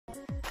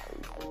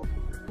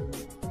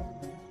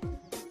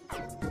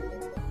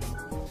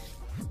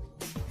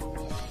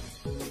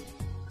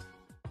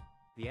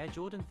Air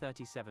Jordan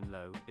 37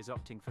 Low is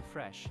opting for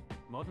fresh,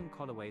 modern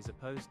colorways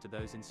opposed to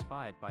those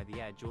inspired by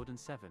the Air Jordan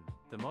 7.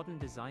 The modern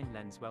design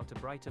lends well to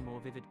brighter, more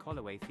vivid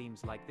colorway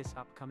themes like this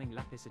upcoming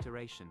Lapis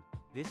iteration.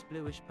 This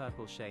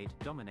bluish-purple shade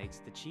dominates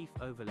the chief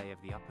overlay of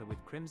the upper,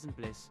 with crimson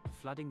bliss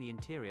flooding the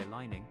interior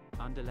lining,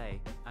 underlay,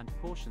 and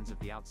portions of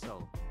the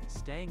outsole.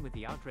 Staying with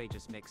the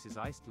outrageous mix is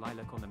iced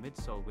lilac on the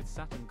midsole, with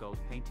Saturn gold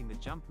painting the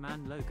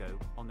Jumpman logo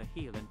on the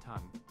heel and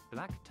tongue.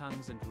 Black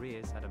tongues and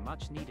rears add a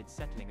much-needed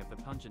settling of the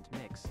pungent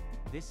mix.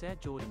 This Air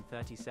Jordan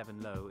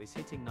 37 Low is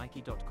hitting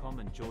Nike.com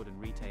and Jordan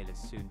retailers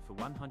soon for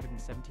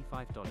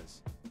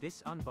 $175.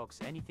 This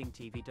Unbox Anything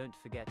TV. Don't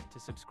forget to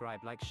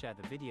subscribe, like, share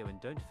the video, and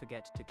don't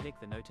forget to click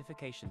the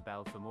notification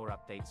bell for more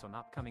updates on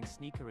upcoming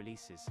sneaker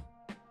releases.